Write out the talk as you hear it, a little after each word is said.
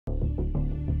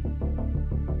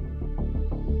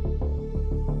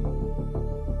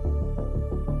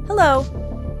Hello,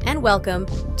 and welcome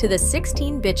to the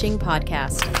 16 Bitching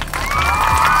Podcast.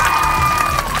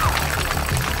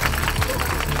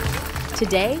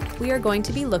 Today, we are going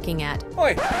to be looking at...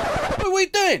 Oi, what are we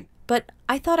doing? But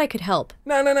I thought I could help.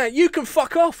 No, you can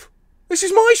fuck off. This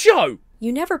is my show.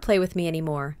 You never play with me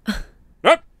anymore.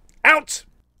 Nope, out.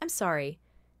 I'm sorry.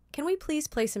 Can we please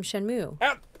play some Shenmue?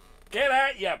 Out. Get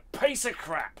out, you piece of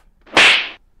crap.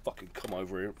 Fucking come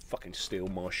over here and fucking steal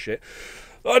my shit.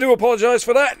 I do apologise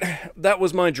for that. That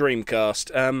was my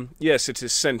Dreamcast. Yes, it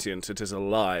is sentient, it is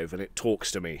alive, and it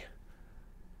talks to me.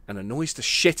 And annoys the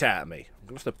shit out of me. I'm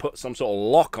gonna have to put some sort of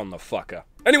lock on the fucker.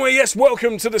 Anyway, yes,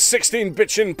 welcome to the 16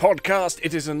 Bitchin' Podcast.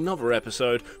 It is another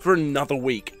episode for another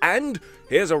week. And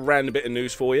here's a random bit of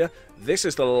news for you. This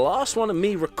is the last one of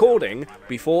me recording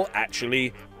before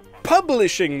actually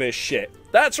publishing this shit.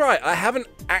 That's right, I haven't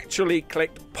actually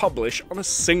clicked publish on a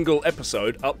single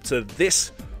episode up to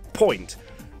this point.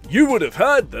 You would have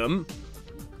heard them,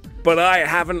 but I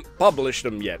haven't published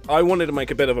them yet. I wanted to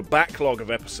make a bit of a backlog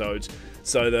of episodes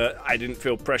so that I didn't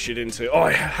feel pressured into,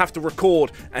 I have to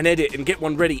record and edit and get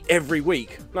one ready every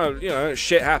week. No, you know,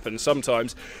 shit happens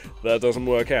sometimes. That doesn't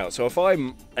work out. So if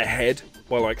I'm ahead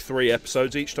by like 3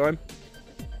 episodes each time,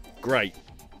 great.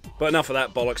 But enough of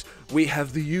that bollocks. We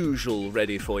have the usual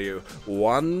ready for you.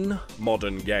 1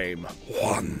 modern game,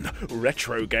 1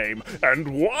 retro game, and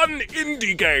 1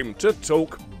 indie game to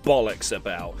talk bollocks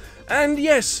about. And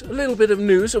yes, a little bit of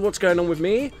news of what's going on with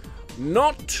me.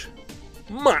 Not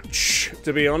much,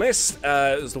 to be honest.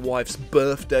 It was the wife's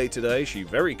birthday today. She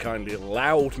very kindly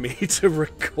allowed me to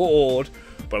record,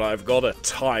 but I've got a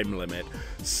time limit.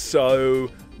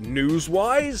 So,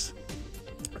 news-wise,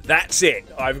 that's it.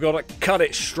 I've got to cut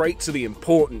it straight to the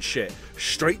important shit.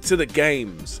 Straight to the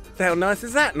games. How nice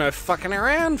is that? No fucking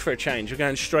around for a change. We're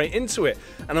going straight into it.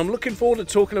 And I'm looking forward to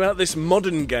talking about this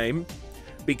modern game.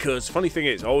 Because, funny thing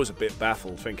is, I was a bit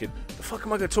baffled thinking, the fuck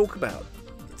am I going to talk about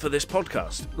for this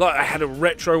podcast? Like, I had a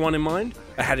retro one in mind.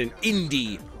 I had an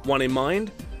indie one in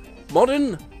mind.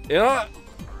 Modern, you know,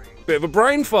 bit of a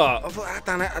brain fart. I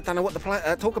don't know what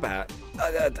to talk about.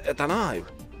 I don't know.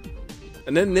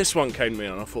 And then this one came to me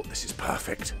and I thought, this is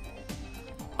perfect.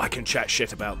 I can chat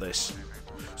shit about this.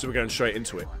 So we're going straight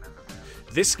into it.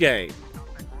 This game,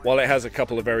 while it has a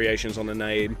couple of variations on the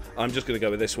name, I'm just going to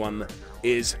go with this one,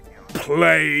 is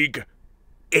Plague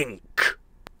Inc.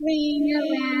 Ring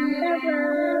around the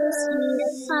rosy,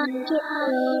 pocket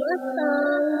full of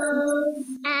roses,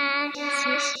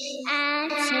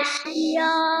 ashes,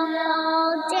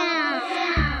 y'all down.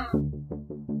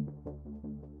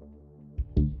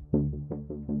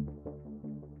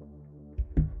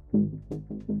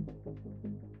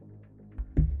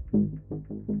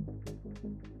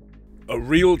 A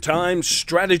real-time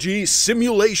strategy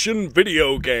simulation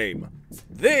video game.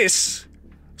 This,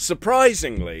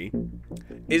 surprisingly,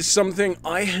 is something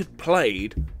I had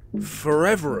played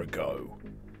forever ago,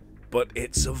 but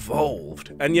it's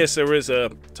evolved. And yes, there is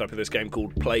a type of this game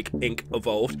called Plague Inc.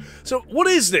 Evolved. So what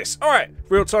is this? Alright,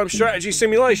 real-time strategy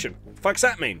simulation. What the fuck's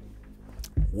that mean?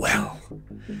 Well,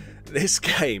 this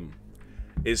game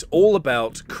is all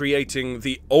about creating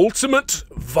the ultimate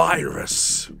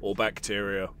virus, or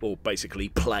bacteria, or basically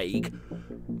plague,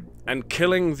 and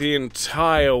killing the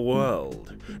entire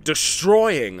world,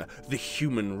 destroying the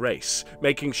human race,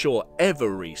 making sure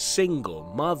every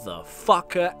single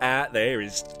motherfucker out there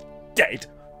is dead.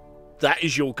 That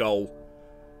is your goal.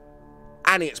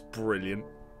 And it's brilliant.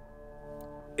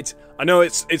 I know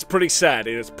it's pretty sad,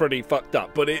 it's pretty fucked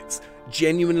up, but it's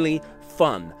genuinely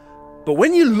fun. But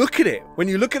when you look at it, when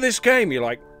you look at this game, you're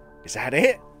like, is that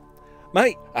it?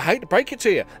 Mate, I hate to break it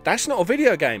to you, that's not a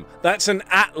video game, that's an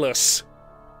atlas.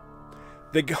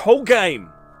 The whole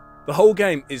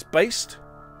game is based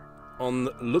on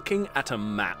looking at a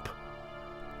map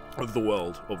of the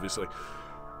world, obviously.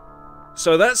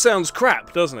 So that sounds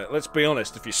crap, doesn't it? Let's be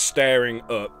honest, if you're staring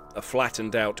at a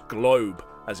flattened out globe,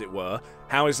 as it were,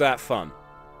 how is that fun?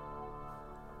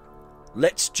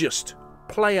 Let's just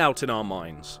play out in our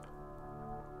minds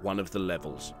one of the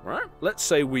levels, right? Let's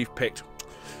say we've picked,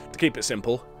 to keep it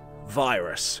simple,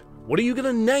 virus. What are you going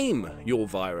to name your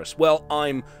virus? Well,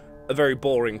 I'm a very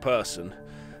boring person,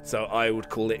 so I would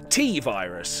call it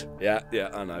T-virus. Yeah,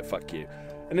 I know, fuck you.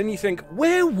 And then you think,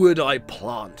 where would I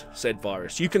plant said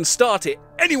virus? You can start it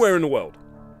anywhere in the world.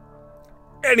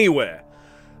 Anywhere.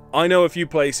 I know a few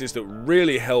places that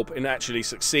really help in actually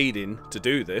succeeding to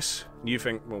do this. You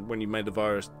think, well, when you made the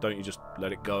virus, don't you just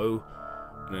let it go?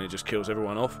 And then it just kills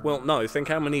everyone off? Well, no, think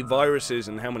how many viruses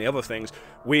and how many other things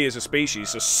we as a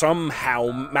species have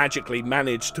somehow magically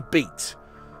managed to beat.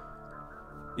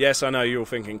 Yes, I know you're all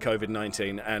thinking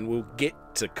COVID-19, and we'll get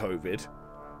to COVID.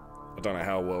 I don't know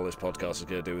how well this podcast is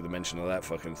going to do with the mention of that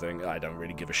fucking thing. I don't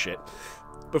really give a shit.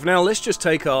 But for now, let's just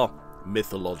take our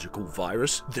mythological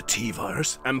virus, the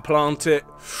T-virus, and plant it...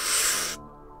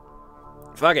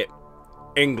 Fuck it.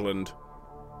 England.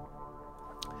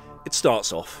 It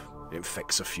starts off, it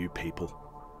infects a few people.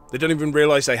 They don't even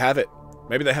realise they have it.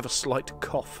 Maybe they have a slight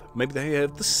cough. Maybe they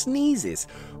have the sneezes.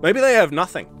 Maybe they have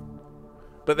nothing.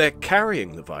 But they're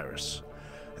carrying the virus,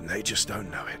 and they just don't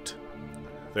know it.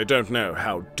 They don't know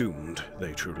how doomed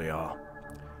they truly are.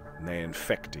 And they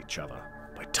infect each other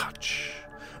by touch,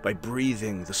 by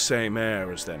breathing the same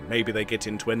air as them. Maybe they get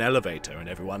into an elevator, and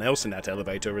everyone else in that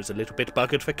elevator is a little bit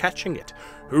buggered for catching it.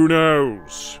 Who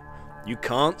knows? You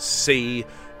can't see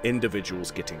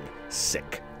individuals getting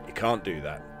sick. You can't do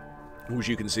that. All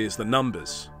you can see is the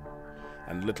numbers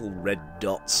and little red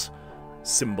dots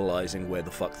symbolizing where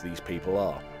the fuck these people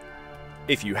are.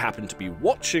 If you happen to be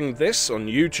watching this on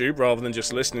YouTube rather than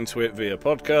just listening to it via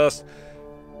podcast,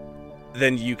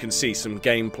 then you can see some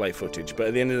gameplay footage. But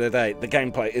at the end of the day, the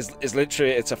gameplay is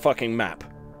literally, it's a fucking map.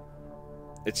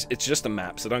 It's just a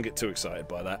map, so don't get too excited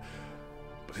by that.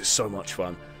 But it's so much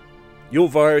fun. Your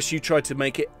virus, you try to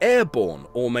make it airborne,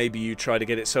 or maybe you try to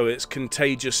get it so it's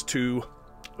contagious to,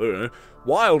 I don't know,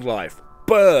 wildlife,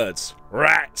 birds,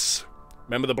 rats.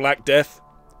 Remember the Black Death?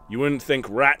 You wouldn't think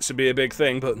rats would be a big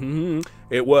thing, but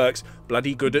it works.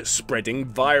 Bloody good at spreading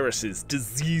viruses,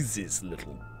 diseases,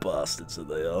 little bastards that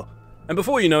they are. And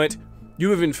before you know it, you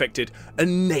have infected a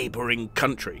neighbouring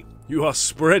country. You are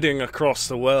spreading across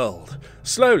the world,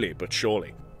 slowly but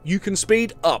surely. You can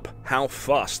speed up how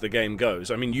fast the game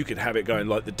goes. I mean, you could have it going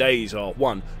like the days are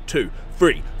 1, 2,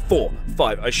 3, 4,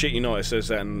 5. I shit you not, it says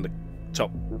that in the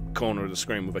top corner of the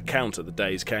screen with a counter. The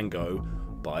days can go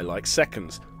by like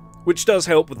seconds, which does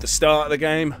help with the start of the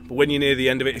game. But when you're near the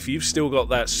end of it, if you've still got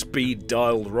that speed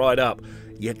dialed right up,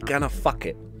 you're gonna fuck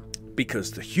it.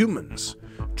 Because the humans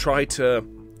try to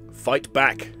fight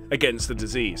back against the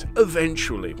disease.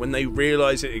 Eventually, when they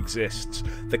realise it exists.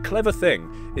 The clever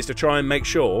thing is to try and make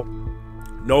sure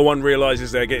no one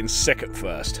realises they're getting sick at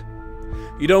first.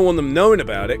 You don't want them knowing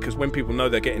about it, because when people know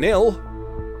they're getting ill,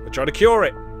 they try to cure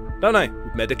it, don't they?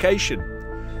 With medication.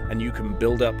 And you can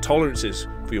build up tolerances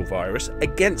for your virus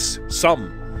against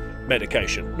some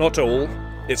medication. Not all.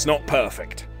 It's not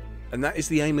perfect. And that is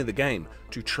the aim of the game,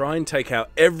 to try and take out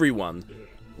everyone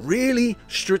really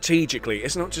strategically.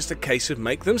 It's not just a case of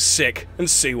make them sick and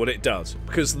see what it does,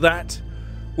 because that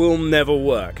will never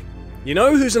work. You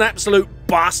know who's an absolute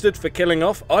bastard for killing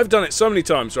off? I've done it so many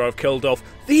times where I've killed off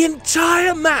the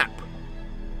entire map.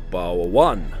 Bar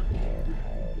one.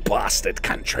 Bastard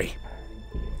country.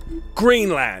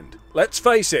 Greenland. Let's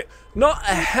face it, not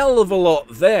a hell of a lot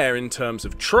there in terms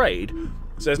of trade.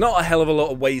 So there's not a hell of a lot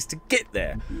of ways to get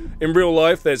there. In real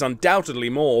life, there's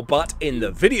undoubtedly more, but in the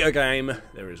video game,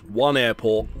 there is one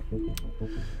airport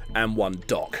and one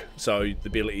dock. So the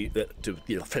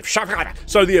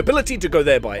ability to go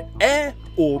there by air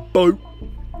or boat,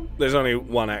 there's only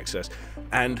one access.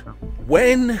 And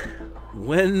when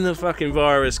the fucking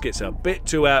virus gets a bit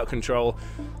too out of control,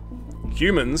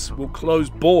 humans will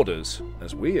close borders,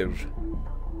 as we have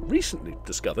recently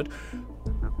discovered.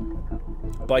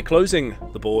 By closing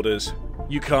the borders,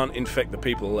 you can't infect the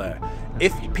people there.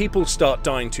 If people start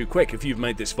dying too quick, if you've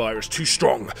made this virus too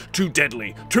strong, too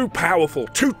deadly, too powerful,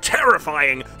 too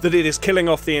terrifying that it is killing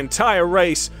off the entire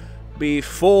race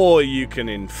before you can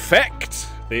infect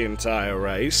the entire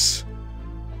race,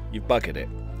 you've buggered it.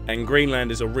 And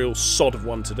Greenland is a real sod of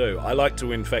one to do. I like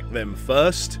to infect them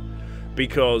first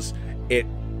because it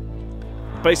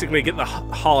basically get the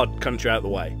hard country out of the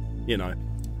way, you know.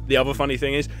 The other funny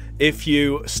thing is, if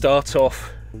you start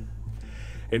off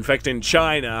infecting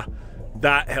China,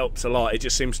 that helps a lot. It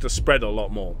just seems to spread a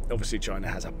lot more. Obviously, China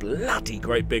has a bloody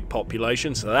great big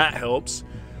population, so that helps.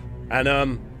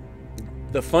 And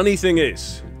the funny thing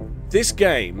is, this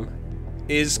game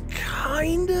is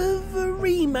kind of a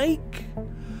remake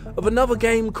of another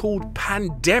game called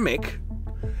Pandemic,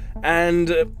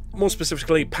 and more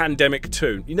specifically, Pandemic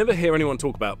 2. You never hear anyone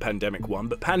talk about Pandemic 1,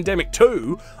 but Pandemic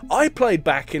 2, I played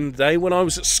back in the day when I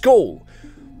was at school.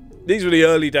 These were the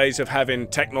early days of having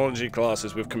technology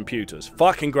classes with computers.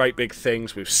 Fucking great big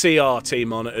things with CRT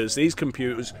monitors. These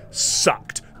computers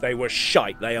sucked. They were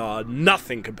shite. They are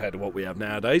nothing compared to what we have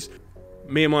nowadays.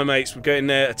 Me and my mates would get in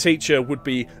there, a teacher would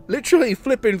be literally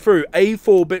flipping through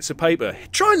A4 bits of paper,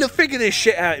 trying to figure this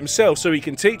shit out himself so he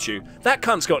can teach you. That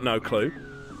cunt's got no clue.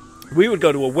 We would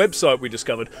go to a website we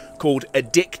discovered called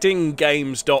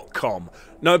addictinggames.com.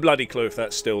 No bloody clue if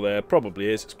that's still there.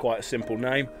 Probably is. It's quite a simple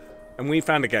name. And we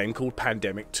found a game called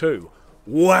Pandemic 2.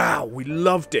 Wow, we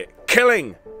loved it.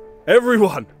 Killing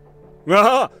everyone.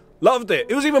 Loved it.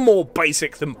 It was even more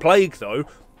basic than Plague, though,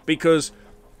 because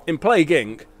in Plague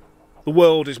Inc., the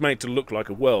world is made to look like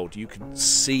a world. You can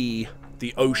see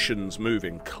the oceans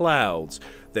moving, clouds,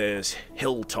 there's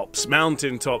hilltops,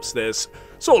 mountaintops, there's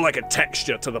sort of like a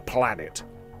texture to the planet.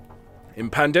 In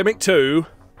Pandemic 2,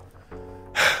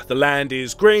 the land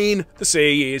is green, the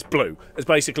sea is blue. It's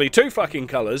basically two fucking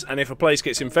colours, and if a place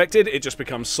gets infected, it just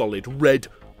becomes solid red.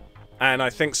 And I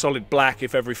think solid black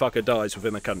if every fucker dies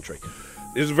within a country.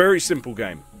 It was a very simple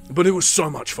game, but it was so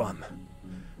much fun.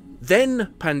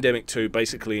 Then Pandemic 2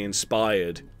 basically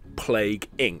inspired Plague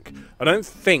Inc. I don't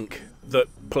think that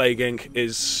Plague Inc.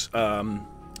 is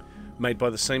made by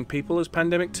the same people as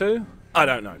Pandemic 2. I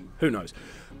don't know. Who knows?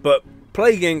 But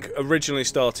Plague Inc. originally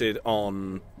started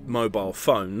on mobile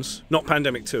phones. Not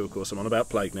Pandemic 2, of course. I'm on about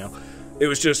Plague now. It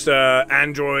was just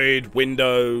Android,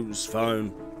 Windows,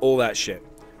 phone, all that shit.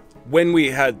 When we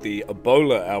had the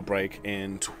Ebola outbreak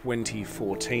in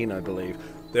 2014, I believe,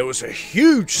 there was a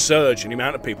huge surge in the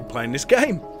amount of people playing this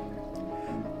game.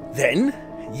 Then,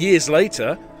 years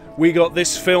later, we got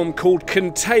this film called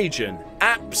Contagion.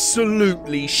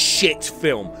 Absolutely shit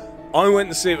film. I went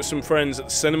to see it with some friends at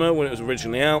the cinema when it was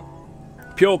originally out.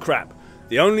 Pure crap.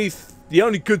 The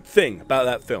only good thing about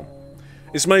that film,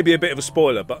 this may be a bit of a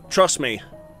spoiler, but trust me,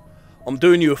 I'm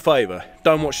doing you a favour.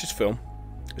 Don't watch this film.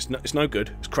 It's no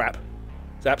good. It's crap.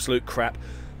 It's absolute crap.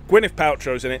 Gwyneth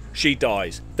Paltrow's in it. She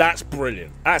dies. That's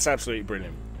brilliant. That's absolutely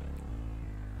brilliant.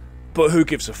 But who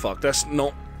gives a fuck? That's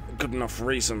not good enough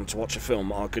reason to watch a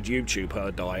film. I could YouTube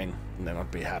her dying, and then I'd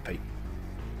be happy.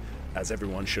 As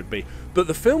everyone should be. But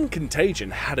the film Contagion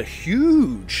had a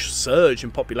huge surge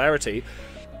in popularity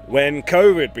when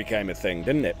COVID became a thing,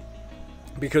 didn't it?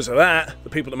 Because of that, the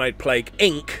people that made Plague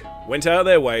Inc. went out of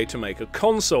their way to make a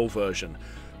console version.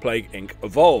 Plague Inc.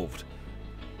 Evolved.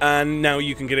 And now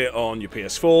you can get it on your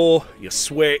PS4, your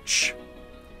Switch.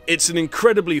 It's an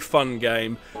incredibly fun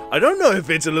game. I don't know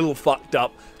if it's a little fucked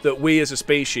up that we as a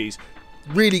species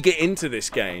really get into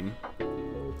this game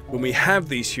when we have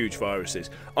these huge viruses.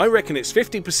 I reckon it's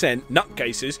 50%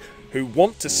 nutcases who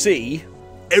want to see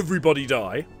everybody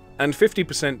die, and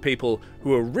 50% people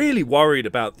who are really worried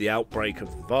about the outbreak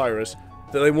of the virus,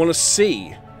 that they want to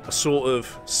see a sort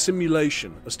of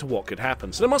simulation as to what could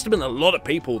happen. So there must have been a lot of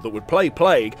people that would play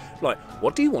Plague, like,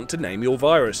 what do you want to name your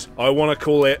virus? I want to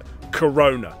call it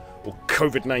Corona, or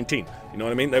COVID-19, you know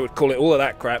what I mean? They would call it all of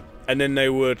that crap, and then they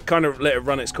would kind of let it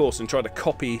run its course and try to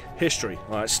copy history.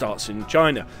 It starts in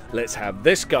China, let's have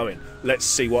this going, let's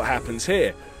see what happens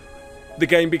here. The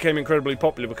game became incredibly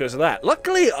popular because of that.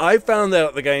 Luckily, I found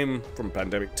out the game from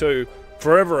Pandemic 2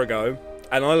 forever ago,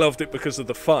 and I loved it because of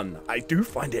the fun. I do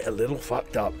find it a little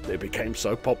fucked up that it became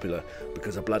so popular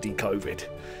because of bloody COVID.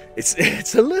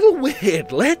 It's a little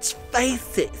weird, let's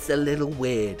face it, it's a little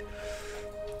weird.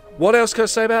 What else can I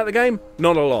say about the game?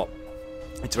 Not a lot.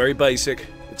 It's very basic,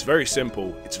 it's very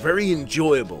simple, it's very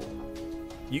enjoyable.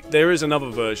 There is another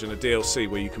version, a DLC,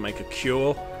 where you can make a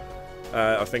cure.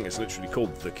 I think it's literally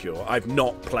called The Cure. I've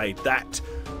not played that,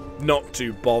 not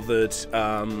too bothered.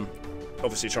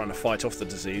 Obviously trying to fight off the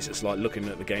disease, it's like looking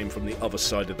at the game from the other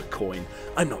side of the coin.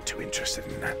 I'm not too interested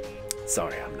in that.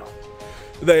 Sorry, I'm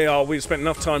not. We've spent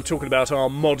enough time talking about our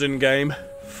modern game,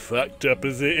 fucked up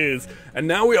as it is, and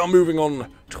now we are moving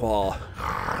on to our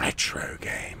retro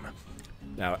game.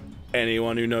 Now,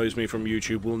 anyone who knows me from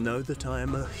YouTube will know that I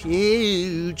am a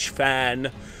huge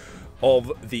fan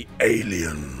of the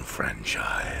Alien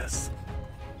franchise.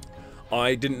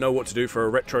 I didn't know what to do for a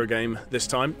retro game this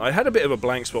time. I had a bit of a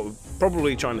blank spot,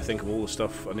 probably trying to think of all the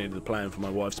stuff I needed to plan for my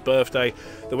wife's birthday,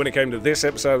 that when it came to this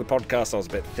episode of the podcast, I was a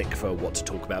bit thick for what to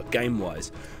talk about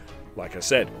game-wise. Like I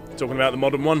said, talking about the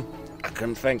modern one, I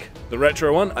couldn't think. The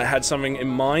retro one, I had something in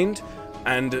mind,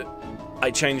 and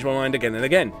I changed my mind again and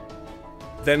again.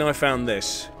 Then I found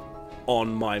this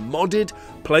on my modded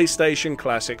PlayStation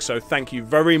Classic, so thank you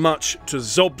very much to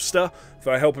Zobster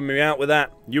for helping me out with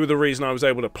that. You were the reason I was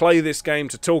able to play this game,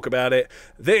 to talk about it.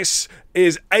 This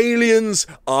is Aliens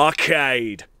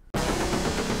Arcade.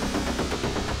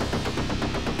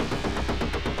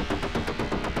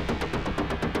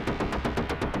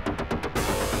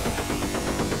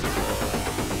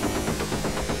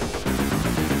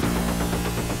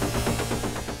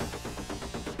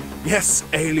 Yes,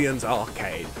 Aliens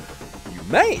Arcade. You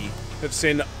may have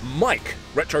seen Mike,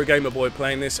 Retro Gamer Boy,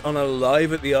 playing this on a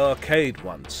Live at the Arcade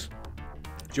once.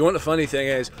 Do you know what the funny thing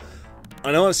is?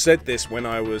 I know I said this when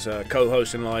I was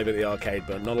co-hosting Live at the Arcade,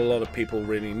 but not a lot of people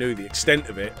really knew the extent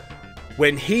of it.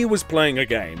 When he was playing a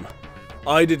game,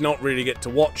 I did not really get to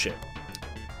watch it.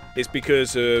 It's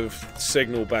because of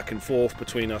signal back and forth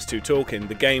between us two talking.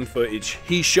 The game footage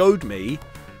he showed me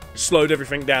slowed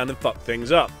everything down and fucked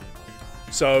things up.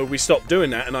 So we stopped doing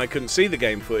that, and I couldn't see the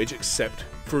game footage except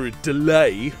for a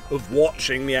delay of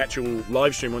watching the actual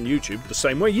live stream on YouTube, the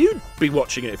same way you'd be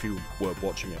watching it if you were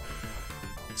watching it.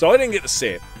 So I didn't get to see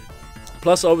it.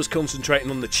 Plus, I was concentrating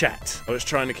on the chat. I was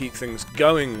trying to keep things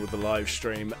going with the live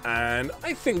stream, and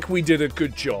I think we did a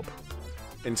good job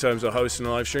in terms of hosting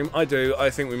a live stream. I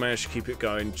think we managed to keep it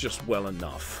going just well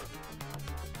enough.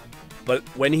 But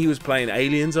when he was playing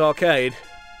Aliens Arcade,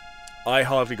 I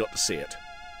hardly got to see it.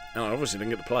 And I obviously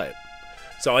didn't get to play it.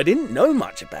 So I didn't know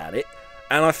much about it,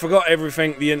 and I forgot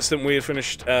everything the instant we had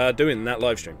finished doing that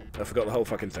live stream. I forgot the whole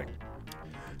fucking thing.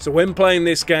 So when playing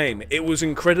this game, it was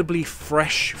incredibly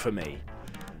fresh for me.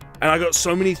 And I got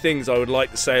so many things I would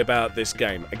like to say about this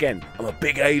game. Again, I'm a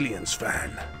big Aliens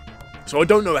fan. So I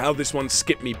don't know how this one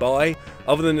skipped me by,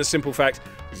 other than the simple fact,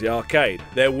 it was the arcade.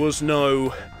 There was no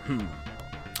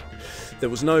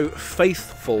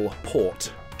faithful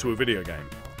port to a video game.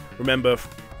 Remember,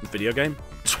 video game?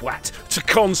 Twat. To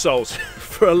consoles.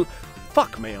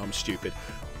 Fuck me, I'm stupid.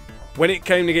 When it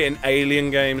came to getting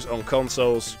Alien games on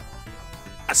consoles,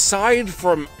 aside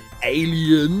from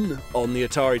Alien on the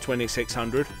Atari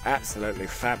 2600, absolutely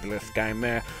fabulous game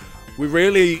there, we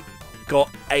really got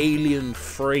Alien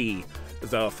 3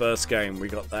 as our first game. We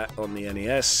got that on the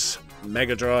NES,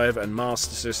 Mega Drive, and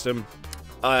Master System.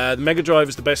 The Mega Drive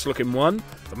is the best looking one.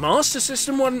 The Master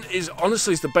System one is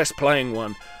honestly the best playing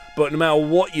one, but no matter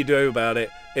what you do about it,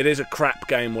 it is a crap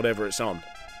game whatever it's on.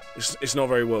 It's not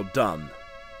very well done.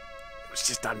 It was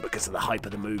just done because of the hype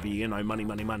of the movie, you know, money,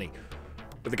 money, money.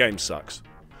 But the game sucks.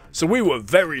 So we were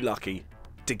very lucky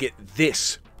to get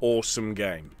this awesome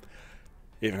game.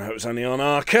 Even though it was only on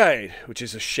arcade, which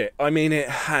is a shit. I mean, it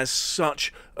has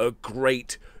such a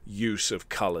great use of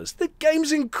colours. The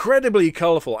game's incredibly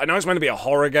colourful. I know it's meant to be a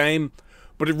horror game,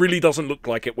 but it really doesn't look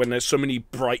like it when there's so many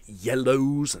bright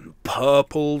yellows and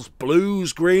purples,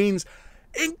 blues, greens.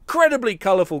 Incredibly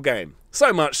colourful game.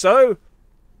 So much so,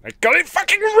 I got it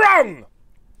fucking wrong!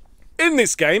 In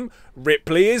this game,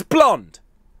 Ripley is blonde.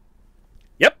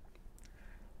 Yep.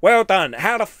 Well done.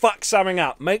 How to fuck something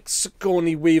up. Make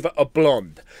Sigourney Weaver a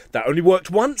blonde. That only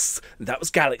worked once, and that was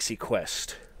Galaxy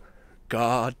Quest.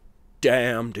 God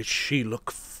damn, did she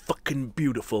look fucking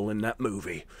beautiful in that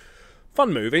movie.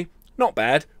 Fun movie. Not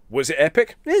bad. Was it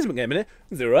epic? Here's my game in it.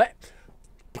 Is it right?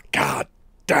 But god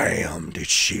damn, did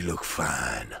she look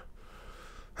fine.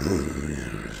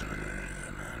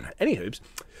 Anywho,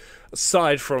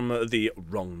 aside from the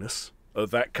wrongness of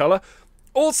that colour,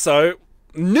 also,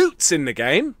 Newt's in the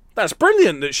game. That's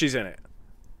brilliant that she's in it.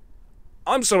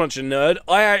 I'm so much a nerd,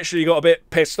 I actually got a bit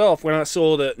pissed off when I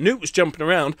saw that Newt was jumping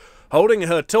around, holding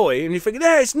her toy, and you think,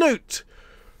 yeah, it's Newt.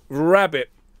 Rabbit.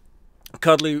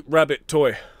 Cuddly rabbit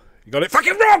toy. You got it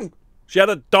fucking wrong! She had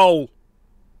a doll.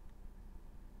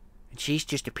 And she's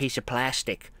just a piece of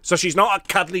plastic. So she's not a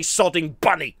cuddly, sodding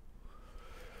bunny.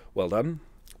 Well done.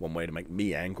 One way to make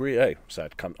me angry, eh?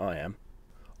 Sad cunt I am.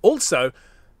 Also,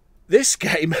 this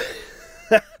game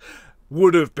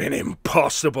would have been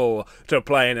impossible to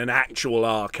play in an actual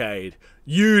arcade.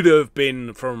 You'd have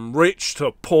been from rich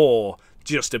to poor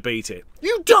just to beat it.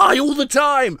 You die all the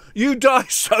time! You die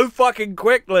so fucking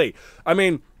quickly! I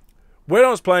mean, when I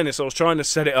was playing this, I was trying to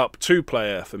set it up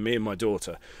two-player for me and my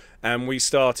daughter. And we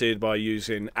started by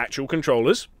using actual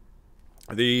controllers,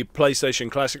 the PlayStation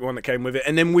Classic one that came with it,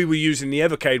 and then we were using the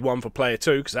Evercade one for player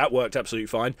 2, because that worked absolutely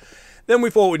fine. Then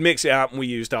we thought we'd mix it out, and we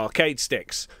used arcade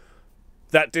sticks.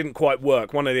 That didn't quite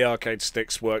work. One of the arcade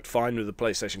sticks worked fine with the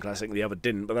PlayStation Classic, the other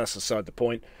didn't, but that's aside the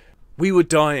point. We were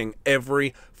dying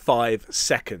every 5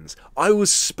 seconds. I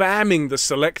was spamming the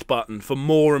select button for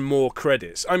more and more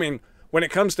credits. I mean, when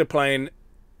it comes to playing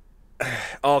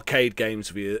arcade games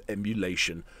via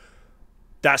emulation,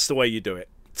 that's the way you do it.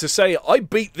 To say, I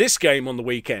beat this game on the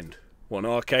weekend, one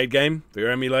arcade game via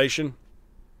emulation,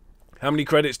 how many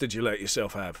credits did you let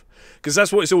yourself have? Because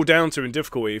that's what it's all down to in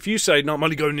difficulty. If you say, no, I'm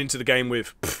only going into the game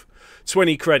with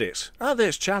 20 credits,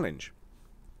 there's challenge.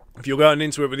 If you're going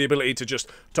into it with the ability to just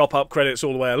top up credits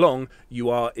all the way along, you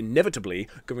are inevitably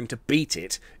going to beat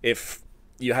it if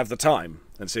you have the time.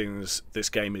 And seeing as this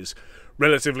game is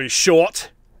relatively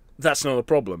short, that's not a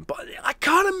problem. But I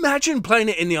can't imagine playing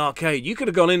it in the arcade. You could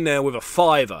have gone in there with a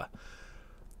 $5,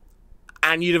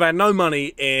 and you'd have had no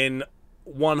money in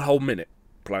 1 whole minute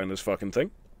playing this fucking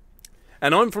thing.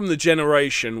 And I'm from the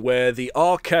generation where the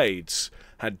arcades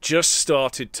had just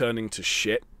started turning to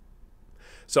shit.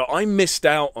 So I missed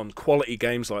out on quality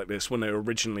games like this when they were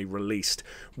originally released.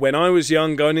 When I was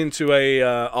young, going into a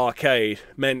arcade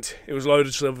meant it was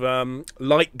loads of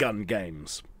light gun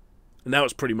games. And that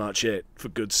was pretty much it for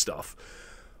good stuff.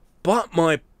 But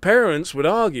my parents would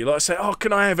argue, like say, oh,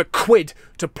 can I have a quid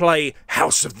to play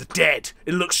House of the Dead?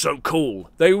 It looks so cool.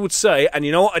 They would say, and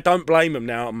you know what, I don't blame them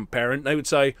now, I'm a parent, they would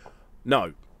say,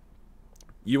 no.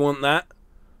 You want that?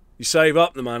 You save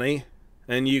up the money,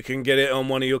 and you can get it on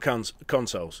one of your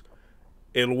consoles.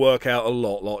 It'll work out a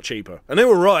lot cheaper. And they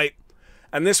were right.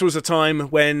 And this was a time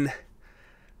when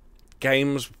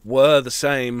games were the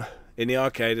same in the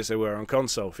arcade as they were on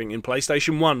console. I think in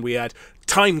PlayStation 1 we had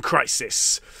Time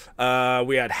Crisis.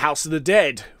 We had House of the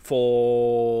Dead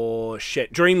for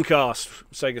Dreamcast.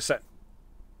 Sega Saturn.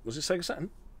 Was it Sega Saturn?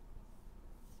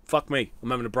 Fuck me. I'm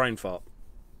having a brain fart.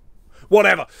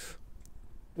 Whatever.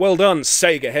 Well done,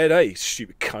 Sega head, eh?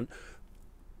 Stupid cunt.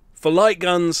 For light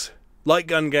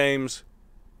gun games,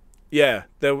 yeah,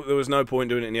 there was no point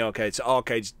doing it in the arcades.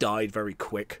 Arcades died very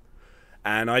quick.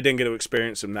 And I didn't get to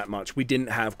experience them that much. We didn't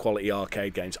have quality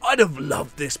arcade games. I'd have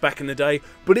loved this back in the day,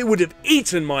 but it would have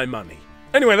eaten my money.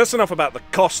 Anyway, that's enough about the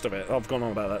cost of it. I've gone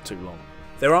on about that too long.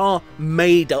 There are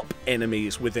made-up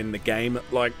enemies within the game.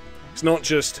 Like, it's not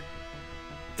just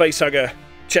facehugger,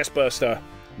 chestburster,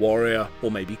 warrior, or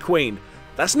maybe queen.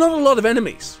 That's not a lot of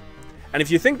enemies. And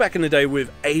if you think back in the day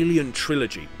with Alien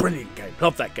Trilogy, brilliant game,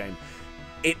 love that game,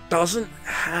 it doesn't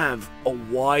have a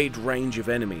wide range of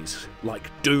enemies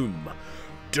like Doom.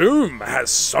 Doom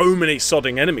has so many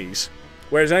sodding enemies,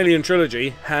 whereas Alien Trilogy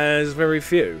has very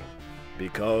few,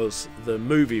 because the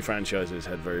movie franchises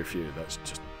had very few. That's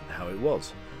just how it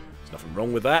was. There's nothing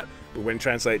wrong with that, but when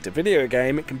translated to video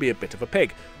game, it can be a bit of a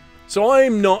pig. So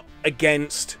I'm not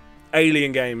against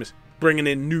alien games bringing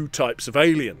in new types of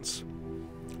aliens.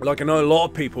 Like, I know a lot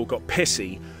of people got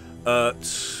pissy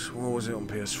at, what was it on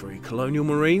PS3? Colonial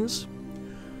Marines?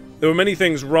 There were many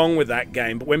things wrong with that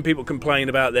game, but when people complained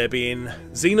about there being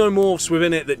Xenomorphs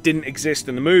within it that didn't exist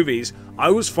in the movies, I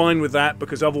was fine with that,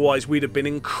 because otherwise we'd have been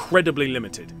incredibly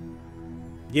limited.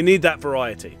 You need that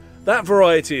variety. That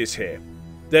variety is here.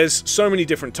 There's so many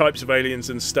different types of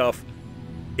aliens and stuff.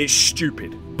 It's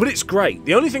stupid, but it's great.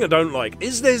 The only thing I don't like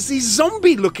is there's these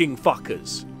zombie-looking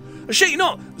fuckers. I shit you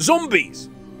not, zombies.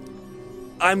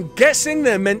 I'm guessing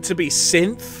they're meant to be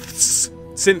synthetics.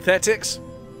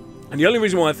 And the only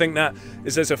reason why I think that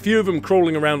is there's a few of them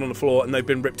crawling around on the floor and they've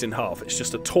been ripped in half. It's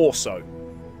just a torso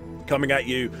coming at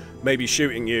you, maybe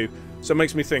shooting you. So it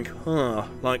makes me think,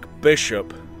 like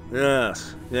Bishop.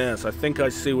 Yes, I think I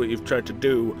see what you've tried to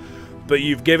do. But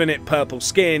you've given it purple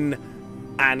skin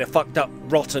and a fucked up,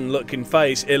 rotten looking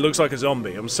face. It looks like a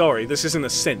zombie. I'm sorry, this isn't a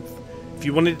synth. If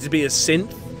you wanted it to be a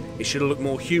synth, it should have looked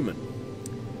more human.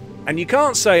 And you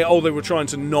can't say, oh, they were trying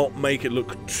to not make it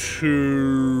look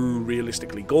too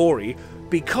realistically gory,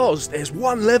 because there's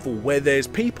one level where there's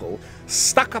people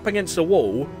stuck up against a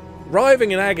wall, writhing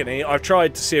in agony. I've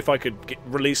tried to see if I could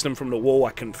release them from the wall.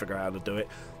 I couldn't figure out how to do it.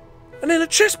 And then a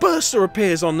chestburster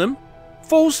appears on them,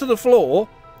 falls to the floor,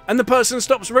 and the person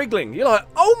stops wriggling. You're like,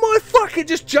 oh my fuck, it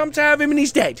just jumped out of him and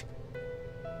he's dead.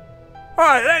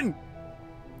 Alright then.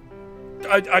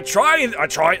 I tried. I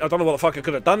don't know what the fuck I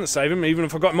could have done to save him. Even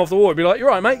if I got him off the wall, I'd be like, you're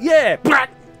right, mate. Yeah.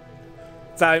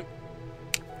 So,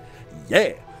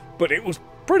 yeah. But it was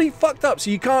pretty fucked up. So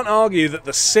you can't argue that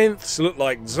the synths look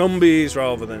like zombies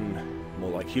rather than more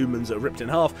like humans that are ripped in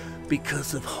half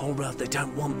because of horror. They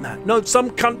don't want that. No, some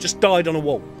cunt just died on a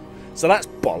wall. So that's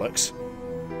bollocks.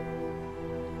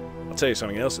 I'll tell you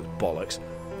something else that's bollocks.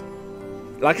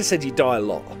 Like I said, you die a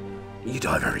lot. You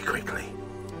die very quickly.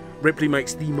 Ripley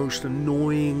makes the most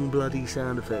annoying bloody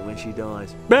sound effect when she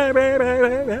dies.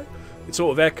 It's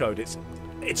sort of echoed.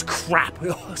 It's crap.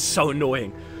 Oh, it's so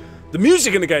annoying. The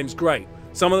music in the game's great.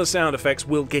 Some of the sound effects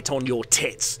will get on your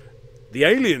tits. The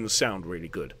aliens sound really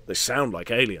good. They sound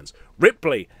like aliens.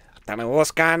 Ripley, I don't know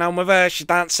what's going on with her. She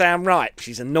don't sound right.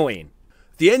 She's annoying.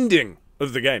 The ending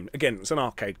of the game, again, it's an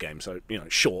arcade game, so, you know,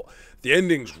 short. The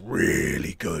ending's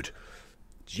really good.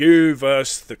 You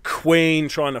versus the Queen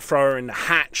trying to throw her in the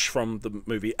hatch from the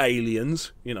movie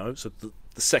Aliens, you know, so the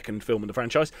second film in the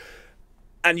franchise.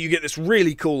 And you get this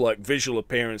really cool, like, visual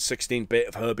appearance, 16-bit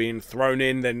of her being thrown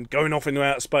in, then going off into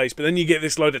outer space. But then you get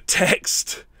this load of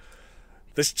text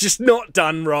that's just not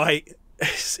done right.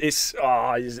 It's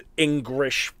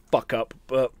English fuck-up,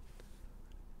 but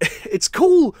it's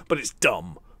cool, but it's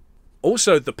dumb.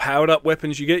 Also, the powered-up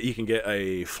weapons you can get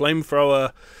a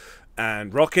flamethrower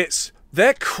and rockets.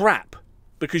 They're crap,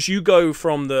 because you go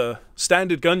from the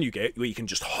standard gun you get, where you can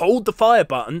just hold the fire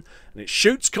button, and it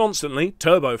shoots constantly,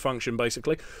 turbo function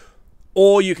basically,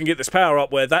 or you can get this power-up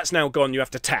where that's now gone, you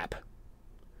have to tap.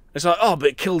 It's like, oh, but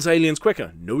it kills aliens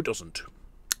quicker. No, it doesn't.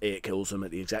 It kills them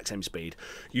at the exact same speed.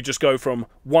 You just go from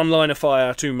one line of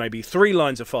fire to maybe 3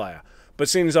 lines of fire. But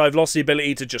since I've lost the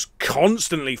ability to just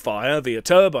constantly fire via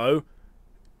turbo,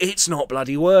 it's not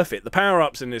bloody worth it. The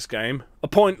power-ups in this game are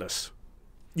pointless.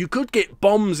 You could get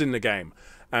bombs in the game,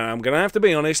 and I'm going to have to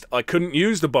be honest, I couldn't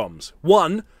use the bombs.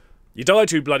 One, you die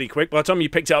too bloody quick. By the time you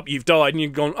picked it up, you've died, and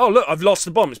you've gone, oh look, I've lost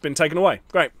the bomb, it's been taken away.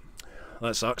 Great.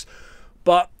 That sucks.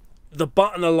 But the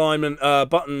button alignment, the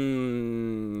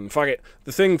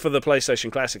thing for the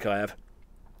PlayStation Classic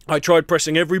I tried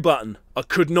pressing every button. I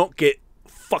could not get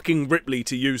fucking Ripley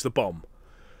to use the bomb.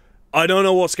 I don't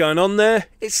know what's going on there.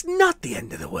 It's not the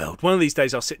end of the world. One of these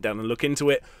days I'll sit down and look into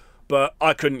it, but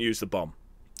I couldn't use the bomb.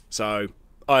 So,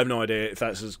 I have no idea if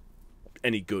that's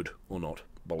any good or not.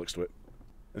 Bollocks to it.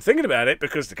 And thinking about it,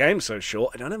 because the game's so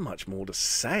short, I don't have much more to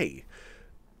say.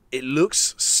 It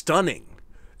looks stunning.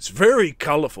 It's very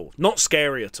colourful. Not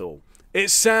scary at all. It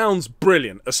sounds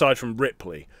brilliant, aside from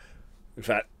Ripley. In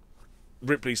fact,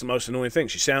 Ripley's the most annoying thing.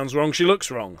 She sounds wrong, she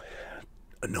looks wrong.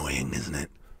 Annoying, isn't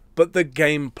it? But the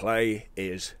gameplay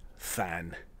is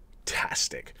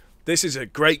fantastic. This is a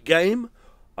great game.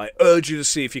 I urge you to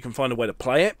see if you can find a way to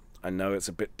play it. I know it's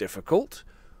a bit difficult,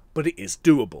 but it is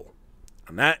doable.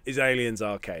 And that is Aliens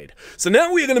Arcade. So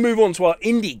now we're going to move on to our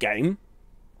indie game,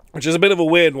 which is a bit of a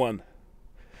weird one.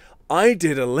 I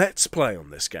did a Let's Play on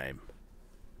this game,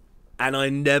 and I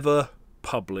never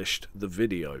published the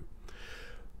video.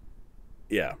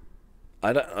 Yeah.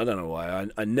 I don't know why.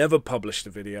 I never published the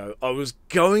video. I was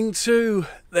going to,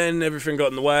 then everything got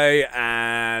in the way,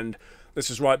 and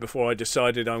this is right before I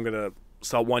decided I'm going to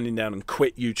start winding down and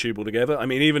quit YouTube altogether. I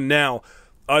mean, even now,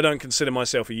 I don't consider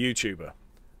myself a YouTuber.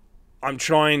 I'm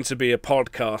trying to be a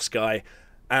podcast guy,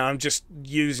 and I'm just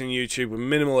using YouTube with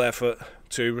minimal effort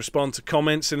to respond to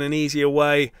comments in an easier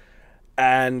way,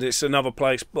 and it's another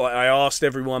place. I asked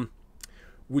everyone,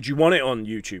 would you want it on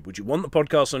YouTube? Would you want the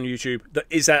podcast on YouTube?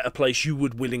 Is that a place you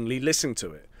would willingly listen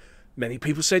to it? Many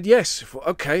people said yes.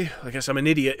 Okay, I guess I'm an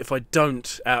idiot if I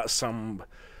don't, out of some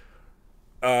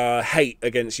hate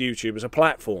against YouTube as a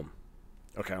platform.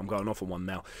 Okay, I'm going off on one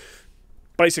now.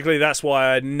 Basically, that's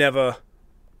why I never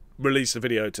released a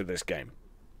video to this game.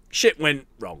 Shit went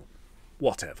wrong.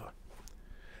 Whatever.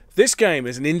 This game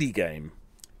is an indie game.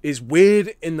 Is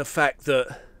weird in the fact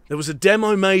that there was a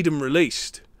demo made and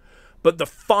released. But the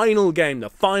final game, the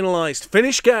finalized,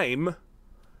 finished game,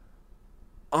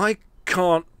 I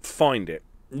can't find it.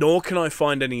 Nor can I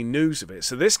find any news of it.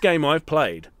 So this game I've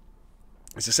played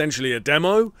is essentially a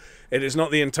demo. It is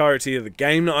not the entirety of the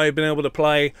game that I've been able to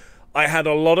play. I had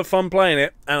a lot of fun playing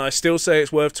it, and I still say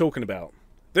it's worth talking about.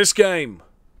 This game,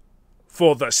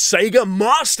 for the Sega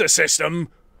Master System,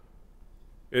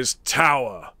 is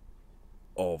Tower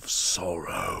of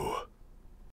Sorrow.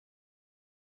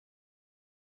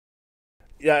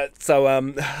 Yeah,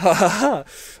 so,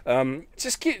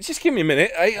 just give me a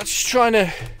minute. I'm just trying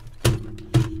to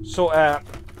sort out...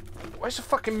 Where's the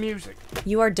fucking music?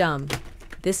 You are dumb.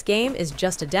 This game is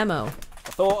just a demo.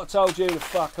 I thought I told you to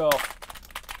fuck off.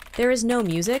 There is no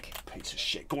music. Piece of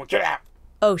shit. Go on, get out.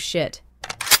 Oh, shit.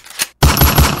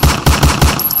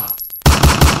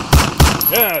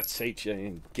 Yeah, teach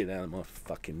you. Get out of my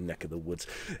fucking neck of the woods.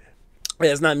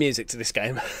 There's no music to this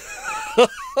game.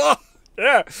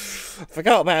 Yeah,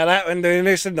 forgot about that when doing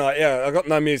this, didn't I? Yeah, I got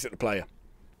no music to play you.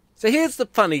 So here's the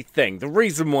funny thing. The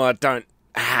reason why I don't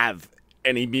have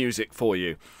any music for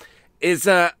you is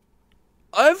that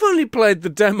I've only played the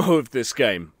demo of this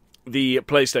game. The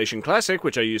PlayStation Classic,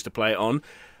 which I used to play it on,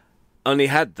 only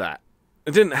had that.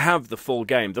 It didn't have the full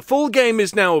game. The full game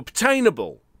is now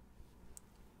obtainable,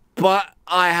 but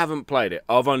I haven't played it.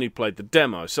 I've only played the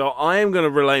demo, so I am going to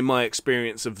relay my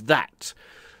experience of that.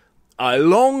 I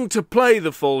long to play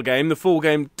the full game. The full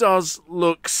game does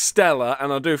look stellar,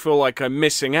 and I do feel like I'm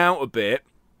missing out a bit.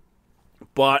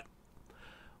 But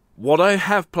what I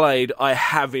have played, I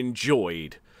have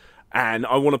enjoyed. And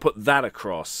I want to put that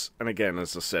across. And again,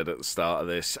 as I said at the start of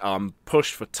this, I'm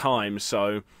pushed for time.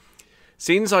 So,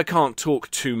 seeing as I can't talk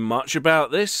too much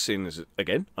about this, seeing as,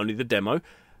 again, only the demo,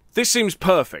 this seems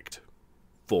perfect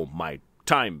for my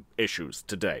time issues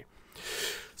today.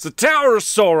 So, Tower of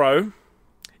Sorrow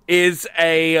is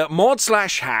a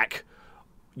mod/hack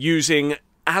using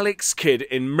Alex Kidd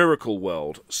in Miracle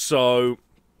World. So,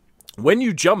 when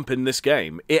you jump in this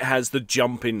game, it has the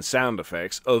jump-in sound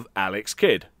effects of Alex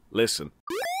Kidd. Listen.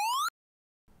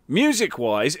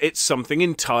 Music-wise, it's something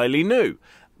entirely new.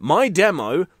 My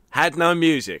demo had no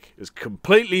music. It was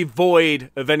completely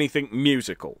void of anything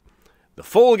musical. The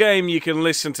full game, you can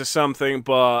listen to something,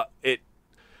 but it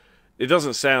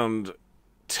doesn't sound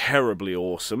terribly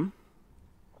awesome.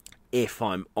 If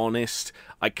I'm honest,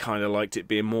 I kind of liked it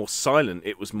being more silent.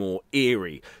 It was more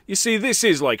eerie. You see, this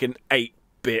is like an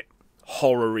 8-bit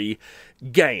horror-y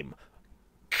game.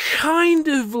 Kind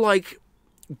of like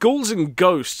Ghouls and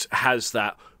Ghosts has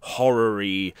that,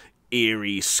 horror-y,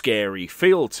 eerie, scary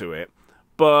feel to it,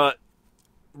 but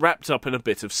wrapped up in a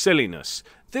bit of silliness.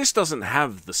 This doesn't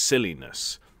have the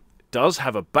silliness. It does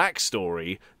have a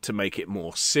backstory to make it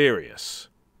more serious.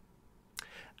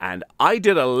 And I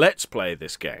did a Let's Play of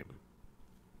this game,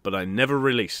 but I never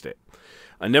released it.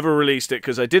 I never released it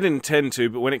because I did intend to,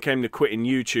 but when it came to quitting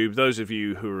YouTube, those of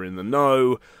you who are in the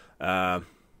know, I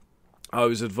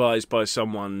was advised by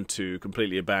someone to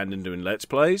completely abandon doing Let's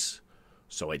Plays,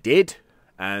 so I did,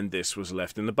 and this was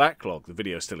left in the backlog. The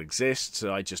video still exists,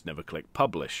 so I just never clicked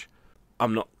publish. I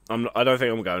don't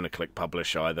think I'm going to click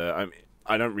publish either.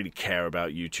 I don't really care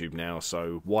about YouTube now,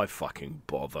 so why fucking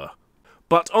bother?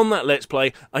 But on that Let's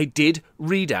Play, I did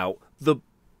read out the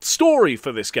story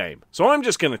for this game, so I'm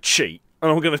just going to cheat.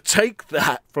 And I'm going to take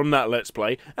that from that Let's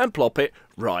Play and plop it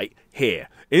right here.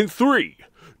 In 3,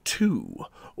 2,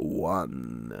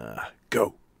 1,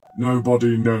 go.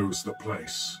 Nobody knows the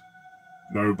place.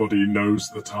 Nobody knows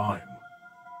the time.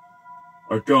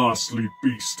 A ghastly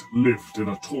beast lived in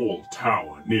a tall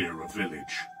tower near a village.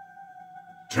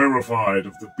 Terrified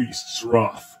of the beast's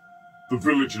wrath, the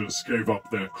villagers gave up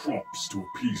their crops to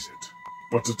appease it.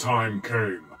 But a time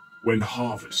came when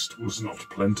harvest was not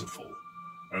plentiful,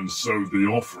 and so the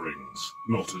offerings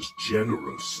not as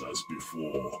generous as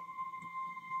before.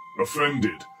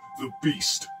 Offended, the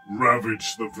beast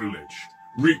ravaged the village,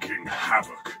 wreaking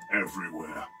havoc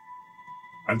everywhere.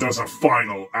 And as a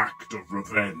final act of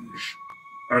revenge,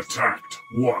 attacked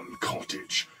one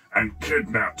cottage and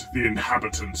kidnapped the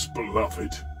inhabitants'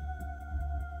 beloved.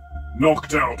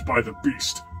 Knocked out by the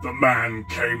beast, the man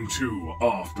came to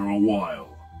after a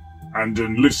while, and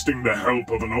enlisting the help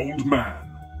of an old man,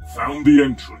 found the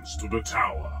entrance to the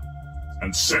tower,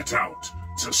 and set out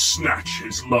to snatch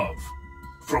his love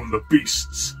from the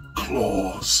beast's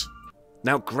claws.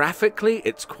 Now, graphically,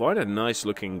 it's quite a nice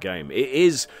looking game. It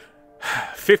is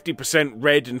 50%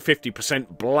 red and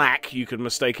 50% black. You could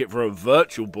mistake it for a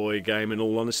Virtual Boy game, in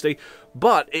all honesty.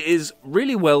 But it is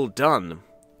really well done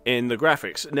in the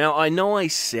graphics. Now, I know I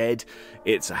said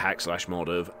it's a hack-slash-mod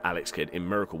of Alex Kidd in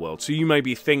Miracle World, so you may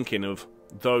be thinking of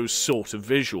those sort of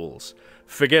visuals.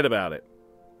 Forget about it.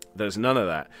 There's none of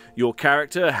that. Your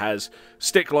character has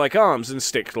stick-like arms and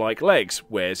stick-like legs,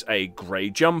 wears a grey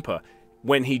jumper.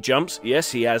 When he jumps,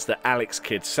 yes, he has the Alex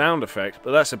Kidd sound effect,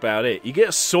 but that's about it. You get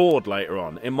a sword later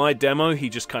on. In my demo, he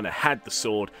just kind of had the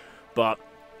sword, but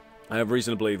I have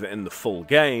reason to believe that in the full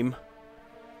game,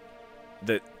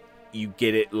 that you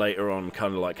get it later on,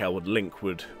 kind of like how Link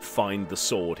would find the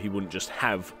sword. He wouldn't just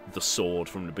have the sword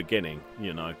from the beginning,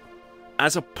 you know.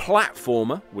 As a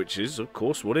platformer, which is, of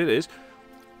course, what it is,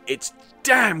 it's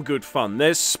damn good fun.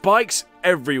 There's spikes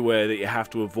everywhere that you have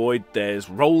to avoid. There's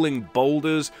rolling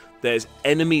boulders. There's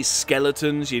enemy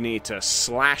skeletons you need to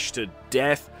slash to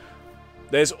death.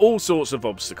 There's all sorts of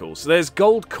obstacles. There's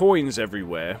gold coins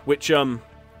everywhere, which, in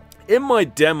my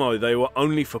demo, they were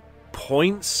only for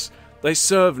points. They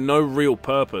serve no real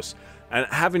purpose. And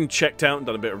having checked out and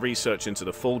done a bit of research into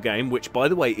the full game, which, by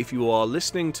the way, if you are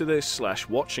listening to this /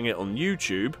 watching it on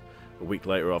YouTube, a week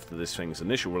later after this thing's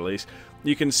initial release,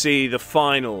 you can see the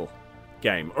final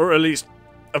game, or at least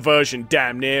a version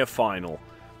damn near final.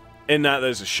 In that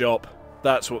there's a shop.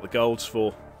 That's what the gold's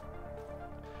for.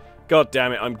 God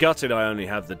damn it, I'm gutted I only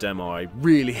have the demo, I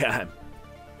really am.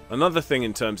 Another thing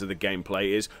in terms of the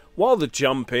gameplay is, while the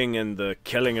jumping and the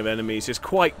killing of enemies is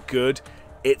quite good,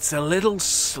 it's a little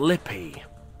slippy.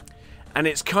 And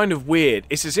it's kind of weird.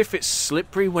 It's as if it's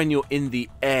slippery when you're in the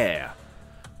air.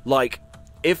 Like,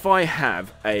 if I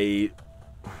have a,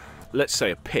 let's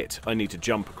say a pit I need to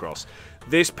jump across.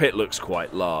 This pit looks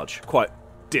quite large, quite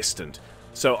distant.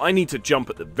 So I need to jump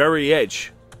at the very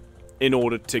edge in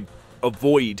order to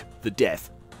avoid the death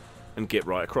and get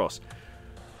right across.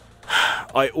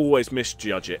 I always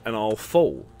misjudge it and I'll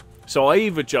fall. So I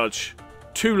either judge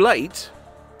too late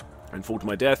and fall to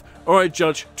my death, or I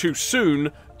judge too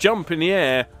soon, jump in the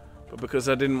air, but because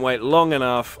I didn't wait long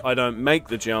enough, I don't make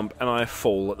the jump and I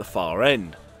fall at the far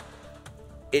end.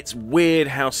 It's weird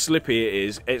how slippy it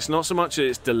is. It's not so much that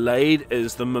it's delayed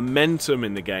as the momentum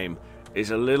in the game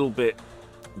is a little bit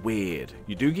weird.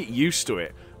 You do get used to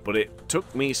it, but it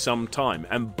took me some time,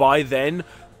 and by then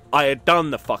I had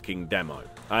done the fucking demo.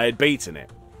 I had beaten it.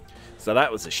 So that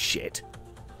was a shit.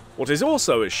 What is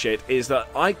also a shit is that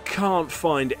I can't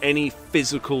find any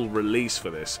physical release for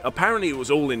this. Apparently it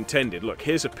was all intended. Look,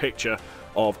 here's a picture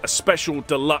of a special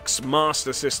deluxe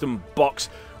Master System box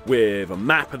with a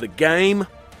map of the game,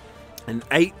 an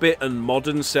 8-bit and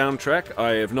modern soundtrack.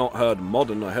 I have not heard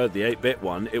modern, I heard the 8-bit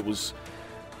one. It was,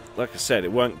 like I said,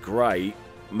 it weren't great.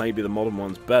 Maybe the modern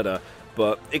one's better,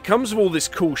 but it comes with all this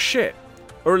cool shit.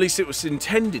 Or at least it was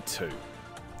intended to.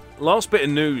 last bit of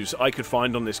news I could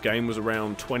find on this game was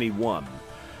around 21.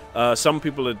 Some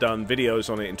people had done videos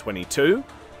on it in 22,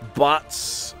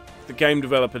 but the game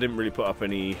developer didn't really put up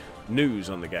any news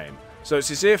on the game. So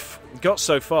it's as if it got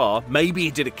so far, maybe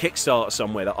he did a Kickstarter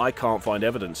somewhere that I can't find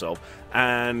evidence of,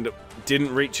 and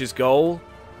didn't reach his goal,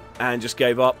 and just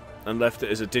gave up and left it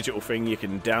as a digital thing you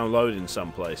can download in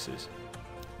some places.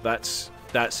 That's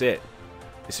it.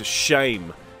 It's a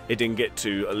shame it didn't get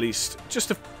to at least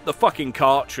just the fucking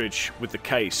cartridge with the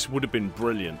case would have been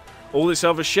brilliant. All this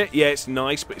other shit, yeah, it's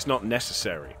nice, but it's not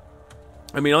necessary.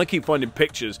 I mean, I keep finding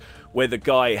pictures where the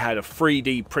guy had a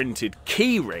 3D printed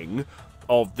keyring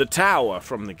of the tower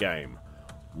from the game.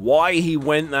 Why he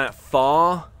went that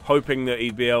far, hoping that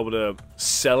he'd be able to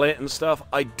sell it and stuff,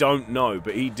 I don't know,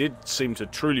 but he did seem to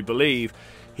truly believe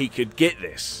he could get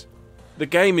this. The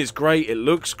game is great, it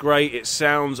looks great, it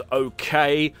sounds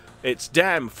okay, it's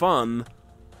damn fun,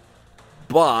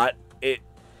 but it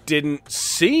didn't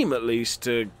seem, at least,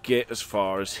 to get as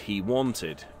far as he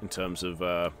wanted in terms of,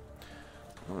 I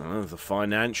don't know, the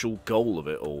financial goal of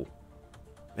it all.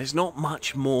 There's not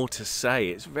much more to say.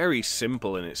 It's very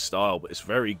simple in its style, but it's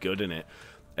very good in it.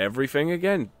 Everything,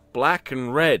 again, black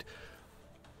and red.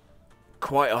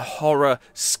 Quite a horror,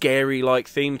 scary-like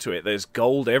theme to it. There's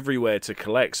gold everywhere to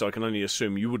collect, so I can only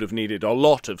assume you would have needed a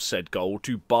lot of said gold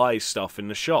to buy stuff in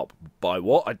the shop. Buy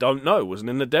what? I don't know. It wasn't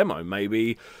in the demo.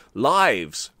 Maybe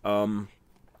lives,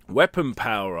 weapon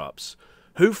power-ups.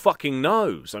 Who fucking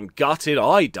knows? I'm gutted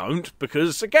I don't,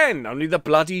 because, again, only the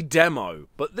bloody demo.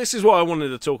 But this is what I wanted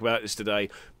to talk about this today,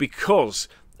 because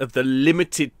of the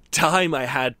limited time I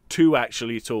had to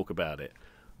actually talk about it.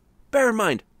 Bear in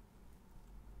mind,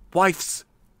 wife's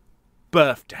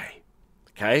birthday,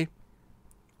 okay?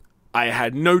 I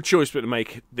had no choice but to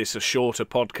make this a shorter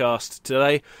podcast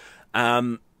today,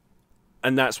 and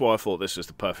that's why I thought this was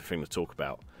the perfect thing to talk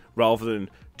about. Rather than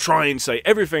try and say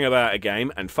everything about a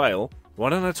game and fail, why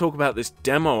don't I talk about this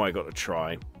demo I got to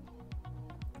try?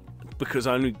 Because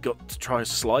I only got to try a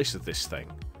slice of this thing.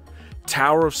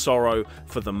 Tower of Sorrow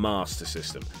for the Master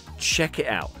System. Check it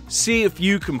out. See if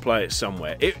you can play it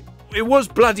somewhere. It was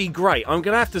bloody great. I'm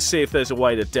going to have to see if there's a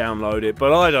way to download it,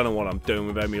 but I don't know what I'm doing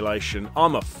with emulation.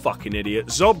 I'm a fucking idiot.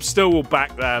 Zob still will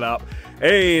back that up.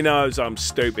 He knows I'm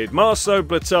stupid. Marceau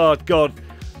Blatard, God,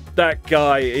 that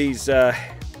guy,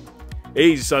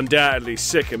 he's undoubtedly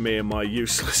sick of me and my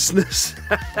uselessness.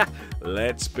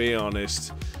 Let's be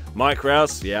honest. Mike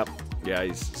Rouse, yep. Yeah,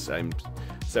 he's the same.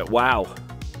 So, wow.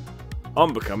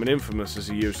 I'm becoming infamous as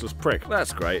a useless prick.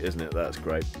 That's great, isn't it? That's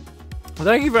great.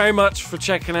 Thank you very much for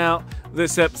checking out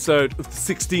this episode of the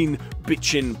 16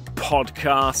 Bitchin'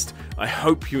 Podcast. I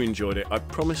hope you enjoyed it. I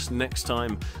promise next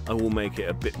time I will make it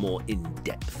a bit more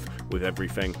in-depth with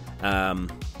everything.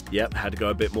 Yep, had to go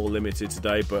a bit more limited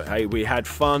today, but hey, we had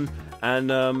fun, and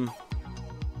I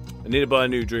need to buy a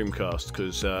new Dreamcast,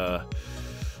 because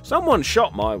someone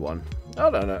shot my one. I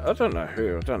don't know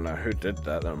who did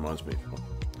that. That reminds me.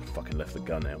 I fucking left the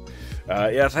gun out.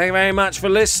 Yeah, thank you very much for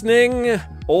listening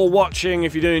or watching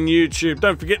if you're doing YouTube.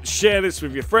 Don't forget to share this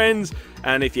with your friends,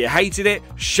 and if you hated it,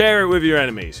 share it with your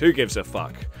enemies. Who gives a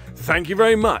fuck? Thank you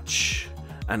very much,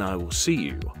 and I will see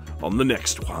you on the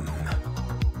next one.